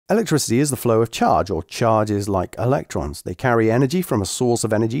Electricity is the flow of charge, or charges like electrons. They carry energy from a source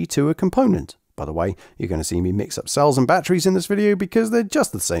of energy to a component. By the way, you're going to see me mix up cells and batteries in this video because they're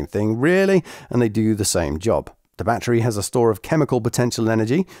just the same thing, really, and they do the same job. The battery has a store of chemical potential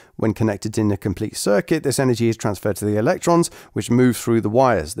energy. When connected in a complete circuit, this energy is transferred to the electrons, which move through the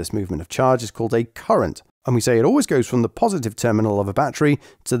wires. This movement of charge is called a current. And we say it always goes from the positive terminal of a battery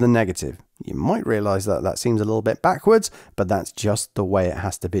to the negative. You might realize that that seems a little bit backwards, but that's just the way it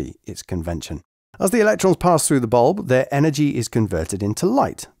has to be. It's convention. As the electrons pass through the bulb, their energy is converted into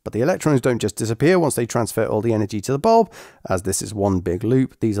light. But the electrons don't just disappear once they transfer all the energy to the bulb. As this is one big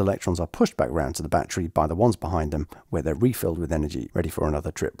loop, these electrons are pushed back round to the battery by the ones behind them, where they're refilled with energy, ready for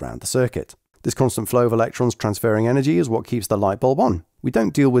another trip round the circuit. This constant flow of electrons transferring energy is what keeps the light bulb on. We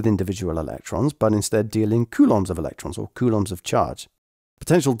don't deal with individual electrons, but instead deal in coulombs of electrons, or coulombs of charge.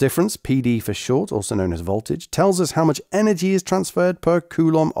 Potential difference, PD for short, also known as voltage, tells us how much energy is transferred per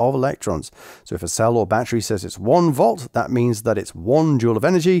coulomb of electrons. So if a cell or battery says it's 1 volt, that means that it's 1 joule of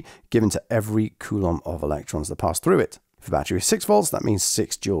energy given to every coulomb of electrons that pass through it. If a battery is 6 volts, that means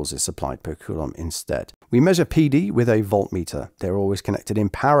 6 joules is supplied per coulomb instead. We measure PD with a voltmeter. They're always connected in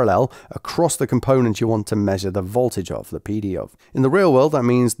parallel across the component you want to measure the voltage of, the PD of. In the real world, that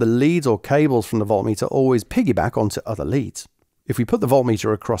means the leads or cables from the voltmeter always piggyback onto other leads. If we put the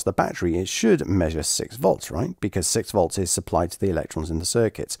voltmeter across the battery, it should measure 6 volts, right? Because 6 volts is supplied to the electrons in the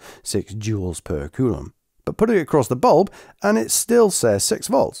circuits, 6 joules per coulomb. But put it across the bulb, and it still says 6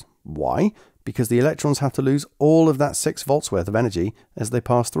 volts. Why? Because the electrons have to lose all of that 6 volts worth of energy as they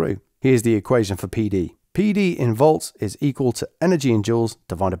pass through. Here's the equation for PD. PD in volts is equal to energy in joules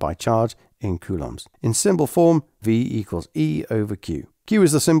divided by charge in coulombs. In symbol form, V equals E over Q. Q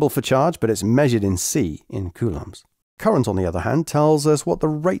is the symbol for charge, but it's measured in C, in coulombs. Current, on the other hand, tells us what the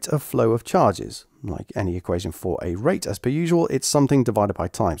rate of flow of charge is. Like any equation for a rate, as per usual, it's something divided by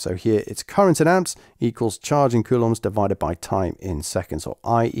time. So here it's current in amps equals charge in coulombs divided by time in seconds, or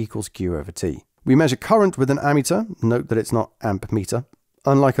I equals Q over T. We measure current with an ammeter. Note that it's not amp meter.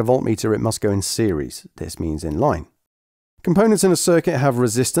 Unlike a voltmeter, it must go in series. This means in line. Components in a circuit have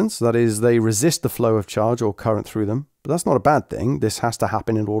resistance, that is, they resist the flow of charge or current through them. But that's not a bad thing. This has to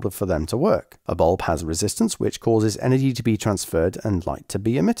happen in order for them to work. A bulb has resistance, which causes energy to be transferred and light to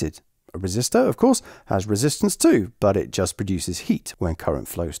be emitted. A resistor, of course, has resistance too, but it just produces heat when current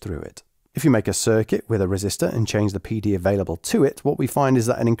flows through it. If you make a circuit with a resistor and change the PD available to it, what we find is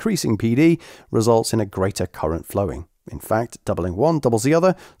that an increasing PD results in a greater current flowing. In fact, doubling one doubles the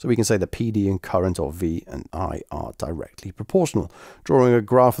other, so we can say that PD and current, or V and I, are directly proportional. Drawing a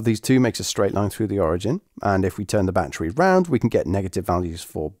graph of these two makes a straight line through the origin, and if we turn the battery round, we can get negative values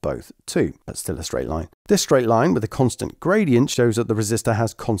for both too, but still a straight line. This straight line with a constant gradient shows that the resistor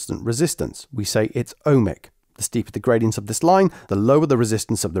has constant resistance. We say it's ohmic. The steeper the gradient of this line, the lower the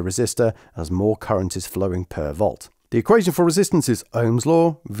resistance of the resistor, as more current is flowing per volt. The equation for resistance is Ohm's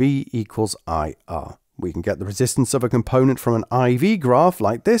law, V equals IR. We can get the resistance of a component from an IV graph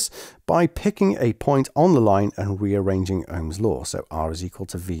like this by picking a point on the line and rearranging Ohm's law, so R is equal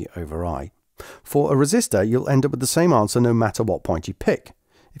to V over I. For a resistor, you'll end up with the same answer no matter what point you pick.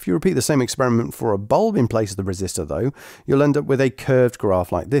 If you repeat the same experiment for a bulb in place of the resistor though, you'll end up with a curved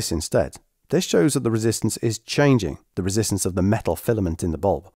graph like this instead. This shows that the resistance is changing, the resistance of the metal filament in the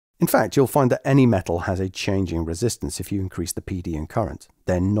bulb. In fact, you'll find that any metal has a changing resistance if you increase the PD and current.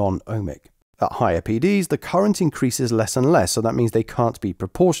 They're non-ohmic. At higher PDs, the current increases less and less, so that means they can't be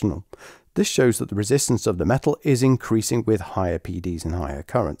proportional. This shows that the resistance of the metal is increasing with higher PDs and higher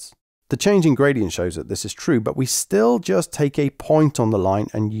currents. The changing gradient shows that this is true, but we still just take a point on the line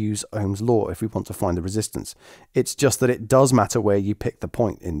and use Ohm's law if we want to find the resistance. It's just that it does matter where you pick the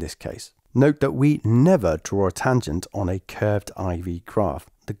point in this case. Note that we never draw a tangent on a curved IV graph.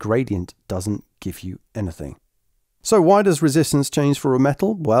 The gradient doesn't give you anything. So why does resistance change for a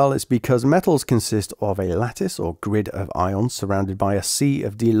metal? Well, it's because metals consist of a lattice or grid of ions surrounded by a sea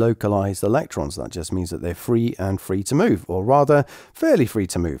of delocalized electrons. That just means that they're free and free to move, or rather, fairly free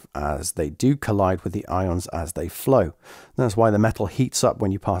to move, as they do collide with the ions as they flow. That's why the metal heats up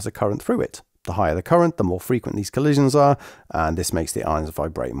when you pass a current through it. The higher the current, the more frequent these collisions are, and this makes the ions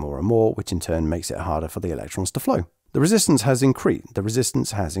vibrate more and more, which in turn makes it harder for the electrons to flow. The resistance has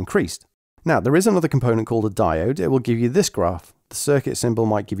increased. Now, there is another component called a diode. It will give you this graph. The circuit symbol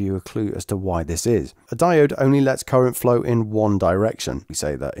might give you a clue as to why this is. A diode only lets current flow in one direction. We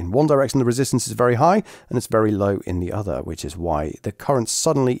say that in one direction the resistance is very high and it's very low in the other, which is why the current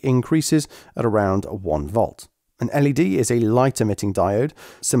suddenly increases at around 1 volt. An LED is a light-emitting diode,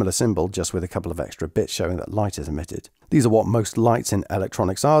 similar symbol, just with a couple of extra bits showing that light is emitted. These are what most lights in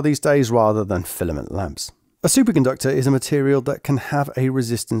electronics are these days, rather than filament lamps. A superconductor is a material that can have a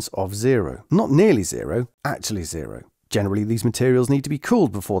resistance of 0. Not nearly 0, actually 0. Generally, these materials need to be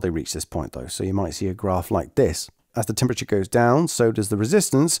cooled before they reach this point though, so you might see a graph like this. As the temperature goes down, so does the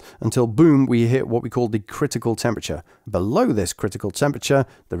resistance, until boom, we hit what we call the critical temperature. Below this critical temperature,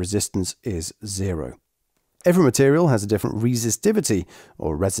 the resistance is 0. Every material has a different resistivity,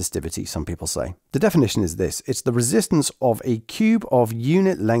 or resistivity, some people say. The definition is this: it's the resistance of a cube of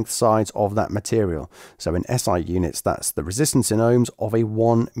unit length sides of that material. So in SI units, that's the resistance in ohms of a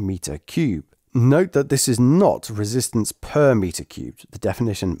 1 meter cube. Note that this is not resistance per meter cubed. The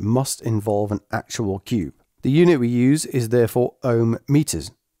definition must involve an actual cube. The unit we use is therefore ohm meters.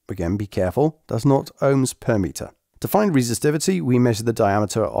 Again, be careful, that's not ohms per meter. To find resistivity, we measure the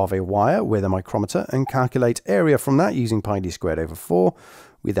diameter of a wire with a micrometer and calculate area from that using pi d squared over 4.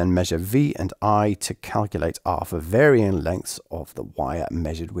 We then measure V and I to calculate R for varying lengths of the wire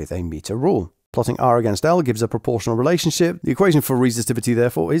measured with a meter rule. Plotting R against L gives a proportional relationship. The equation for resistivity,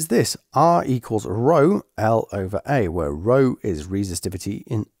 therefore, is this: R equals rho L over A, where rho is resistivity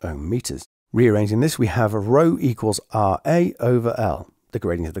in ohm meters. Rearranging this, we have rho equals RA over L. The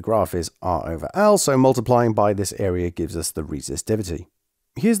gradient of the graph is R over L, so multiplying by this area gives us the resistivity.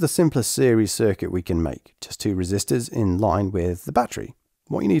 Here's the simplest series circuit we can make, just two resistors in line with the battery.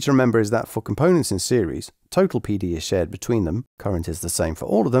 What you need to remember is that for components in series, total PD is shared between them, current is the same for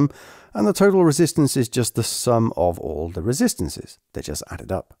all of them, and the total resistance is just the sum of all the resistances. They're just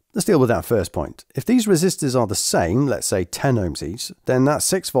added up. Let's deal with that first point. If these resistors are the same, let's say 10 ohms each, then that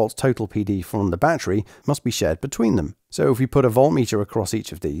 6 volts total PD from the battery must be shared between them. So if we put a voltmeter across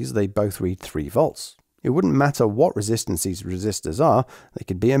each of these, they both read 3 volts. It wouldn't matter what resistance these resistors are, they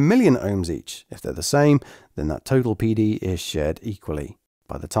could be 1,000,000 ohms each. If they're the same, then that total PD is shared equally.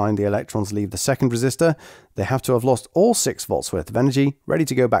 By the time the electrons leave the second resistor, they have to have lost all 6 volts worth of energy, ready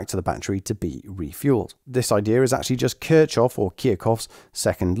to go back to the battery to be refueled. This idea is actually just Kirchhoff's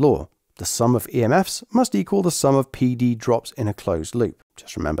second law. The sum of EMFs must equal the sum of PD drops in a closed loop.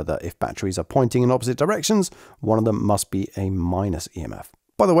 Just remember that if batteries are pointing in opposite directions, one of them must be a minus EMF.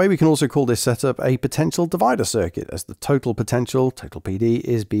 By the way, we can also call this setup a potential divider circuit, as the total potential, total PD,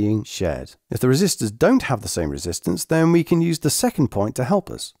 is being shared. If the resistors don't have the same resistance, then we can use the second point to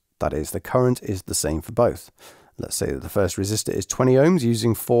help us. That is, the current is the same for both. Let's say that the first resistor is 20 ohms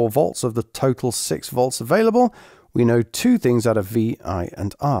using 4 volts of the total 6 volts available. We know two things out of V, I,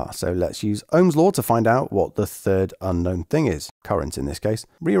 and R, so let's use Ohm's law to find out what the third unknown thing is, current in this case.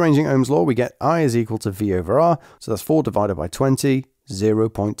 Rearranging Ohm's law, we get I is equal to V over R, so that's 4 divided by 20,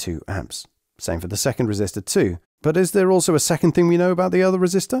 0.2 amps. Same for the second resistor too. But is there also a second thing we know about the other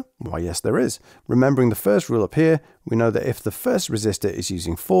resistor? Why, yes, there is. Remembering the first rule up here, we know that if the first resistor is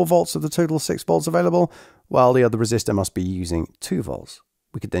using 4 volts of the total 6 volts available, well, the other resistor must be using 2 volts.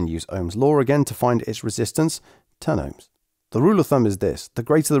 We could then use Ohm's law again to find its resistance, 10 ohms. The rule of thumb is this: the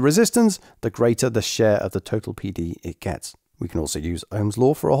greater the resistance, the greater the share of the total PD it gets. We can also use Ohm's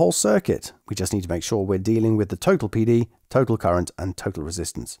law for a whole circuit. We just need to make sure we're dealing with the total PD, total current, and total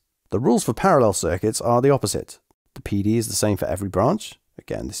resistance. The rules for parallel circuits are the opposite. The PD is the same for every branch.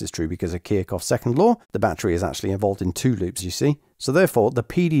 Again, this is true because of Kirchhoff's second law. The battery is actually involved in 2 loops, you see. So therefore, the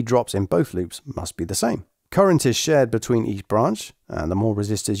PD drops in both loops must be the same. Current is shared between each branch, and the more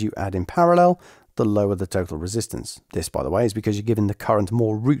resistors you add in parallel, the lower the total resistance. This, by the way, is because you're giving the current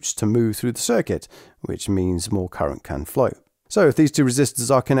more routes to move through the circuit, which means more current can flow. So if these two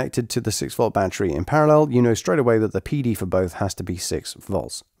resistors are connected to the 6 volt battery in parallel, you know straight away that the PD for both has to be 6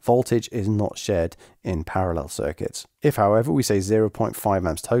 volts. Voltage is not shared in parallel circuits. If, however, we say 0.5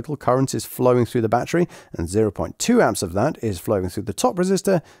 amps total current is flowing through the battery and 0.2 amps of that is flowing through the top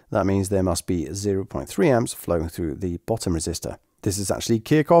resistor, that means there must be 0.3 amps flowing through the bottom resistor. This is actually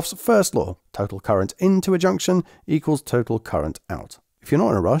Kirchhoff's first law. Total current into a junction equals total current out. If you're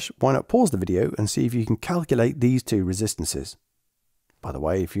not in a rush, why not pause the video and see if you can calculate these two resistances. By the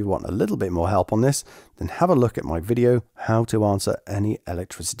way, if you want a little bit more help on this, then have a look at my video, How to Answer Any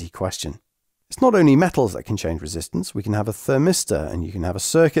Electricity Question. It's not only metals that can change resistance. We can have a thermistor, and you can have a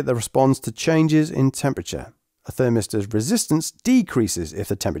circuit that responds to changes in temperature. A thermistor's resistance decreases if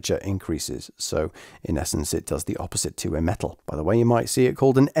the temperature increases, so in essence it does the opposite to a metal. By the way, you might see it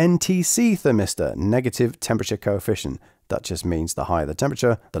called an NTC thermistor, negative temperature coefficient. That just means the higher the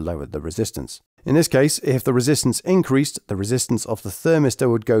temperature, the lower the resistance. In this case, if the resistance increased, the resistance of the thermistor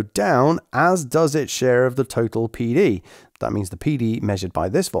would go down, as does its share of the total PD. That means the PD measured by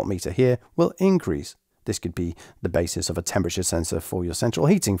this voltmeter here will increase. This could be the basis of a temperature sensor for your central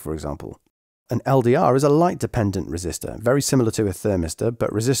heating, for example. An LDR is a light-dependent resistor, very similar to a thermistor,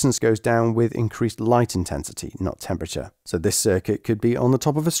 but resistance goes down with increased light intensity, not temperature. So this circuit could be on the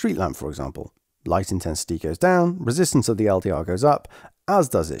top of a street lamp, for example. Light intensity goes down, resistance of the LDR goes up, as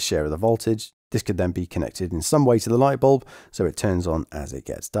does its share of the voltage. This could then be connected in some way to the light bulb, so it turns on as it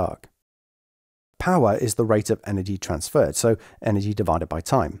gets dark. Power is the rate of energy transferred, so energy divided by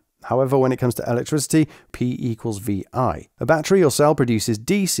time. However, when it comes to electricity, P equals VI. A battery or cell produces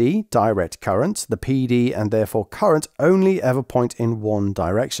DC, direct current. The PD and therefore current only ever point in one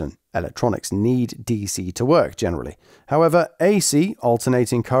direction. Electronics need DC to work generally. However, AC,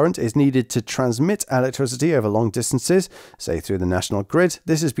 alternating current, is needed to transmit electricity over long distances, say through the national grid.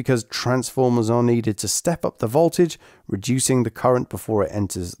 This is because transformers are needed to step up the voltage, reducing the current before it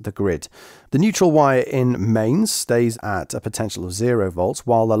enters the grid. The neutral wire in mains stays at a potential of 0 volts,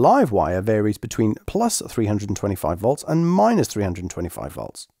 while the live wire varies between plus 325 volts and minus 325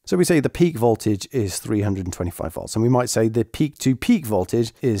 volts. So we say the peak voltage is 325 volts, and we might say the peak-to-peak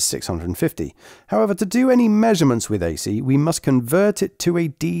voltage is 650. However, to do any measurements with AC, we must convert it to a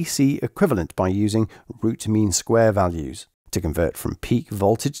DC equivalent by using root mean square values. To convert from peak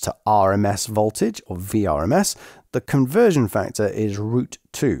voltage to RMS voltage, or VRMS, the conversion factor is root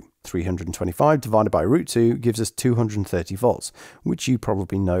 2. 325 divided by root 2 gives us 230 volts, which you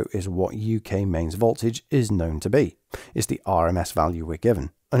probably know is what UK mains voltage is known to be. It's the RMS value we're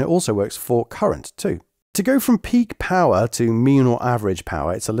given. And it also works for current too. To go from peak power to mean or average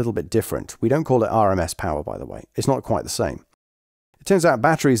power, it's a little bit different. We don't call it RMS power, by the way. It's not quite the same. It turns out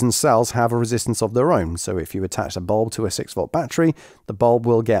batteries and cells have a resistance of their own, so if you attach a bulb to a 6-volt battery, the bulb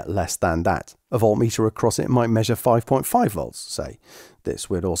will get less than that. A voltmeter across it might measure 5.5 volts, say. This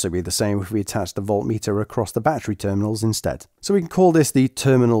would also be the same if we attached the voltmeter across the battery terminals instead. So we can call this the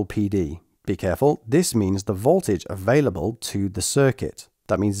terminal PD. Be careful, this means the voltage available to the circuit.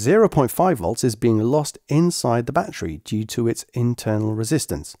 That means 0.5 volts is being lost inside the battery due to its internal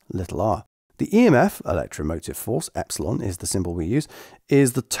resistance, little r. The EMF, electromotive force, epsilon is the symbol we use,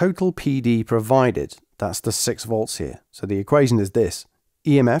 is the total PD provided. That's the 6 volts here. So the equation is this.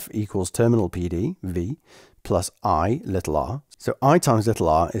 EMF equals terminal PD, V, plus I, little r. So I times little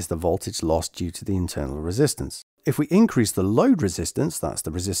r is the voltage lost due to the internal resistance. If we increase the load resistance, that's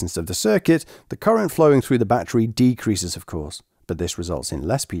the resistance of the circuit, the current flowing through the battery decreases, of course. But this results in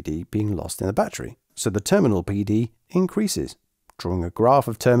less PD being lost in the battery. So the terminal PD increases. Drawing a graph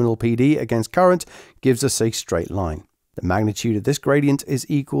of terminal PD against current gives us a straight line. The magnitude of this gradient is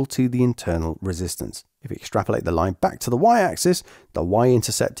equal to the internal resistance. If we extrapolate the line back to the y-axis, the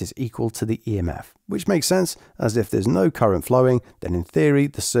y-intercept is equal to the EMF, which makes sense, as if there's no current flowing, then in theory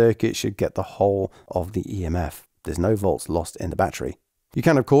the circuit should get the whole of the EMF. There's no volts lost in the battery. You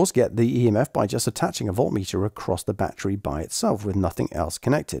can, of course, get the EMF by just attaching a voltmeter across the battery by itself with nothing else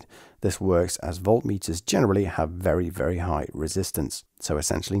connected. This works as voltmeters generally have very, very high resistance, so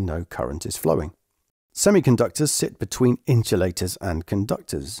essentially no current is flowing. Semiconductors sit between insulators and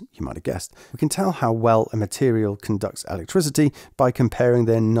conductors, you might have guessed. We can tell how well a material conducts electricity by comparing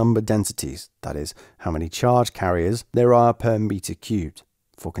their number densities, that is, how many charge carriers there are per meter cubed.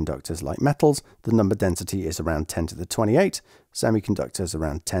 For conductors like metals, the number density is around 10 to the 28, semiconductors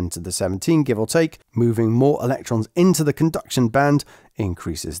around 10 to the 17, give or take. Moving more electrons into the conduction band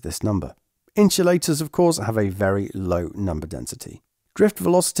increases this number. Insulators, of course, have a very low number density. Drift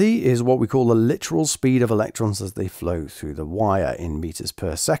velocity is what we call the literal speed of electrons as they flow through the wire in meters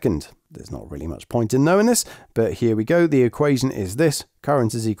per second. There's not really much point in knowing this, but here we go. The equation is this.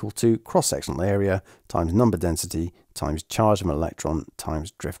 Current is equal to cross-sectional area times number density times charge of an electron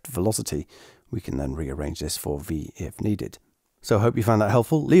times drift velocity. We can then rearrange this for V if needed. So I hope you found that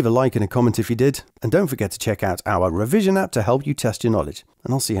helpful. Leave a like and a comment if you did. And don't forget to check out our revision app to help you test your knowledge.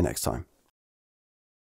 And I'll see you next time.